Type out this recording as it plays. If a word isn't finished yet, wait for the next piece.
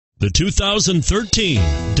The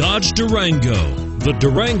 2013 Dodge Durango. The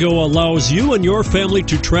Durango allows you and your family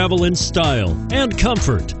to travel in style and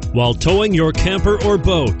comfort while towing your camper or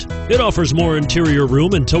boat. It offers more interior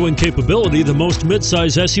room and towing capability than most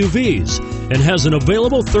midsize SUVs and has an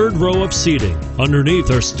available third row of seating.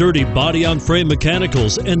 Underneath are sturdy body-on-frame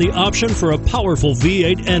mechanicals and the option for a powerful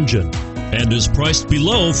V8 engine, and is priced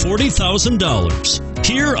below $40,000.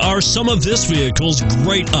 Here are some of this vehicle's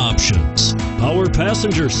great options: power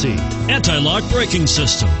passenger seat, anti-lock braking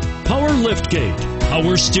system, power liftgate,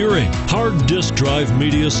 power steering, hard disk drive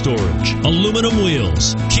media storage, aluminum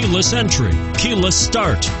wheels, keyless entry, keyless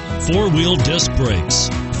start, four-wheel disc brakes,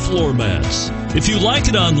 floor mats. If you like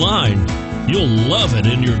it online, you'll love it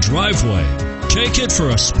in your driveway. Take it for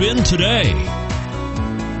a spin today.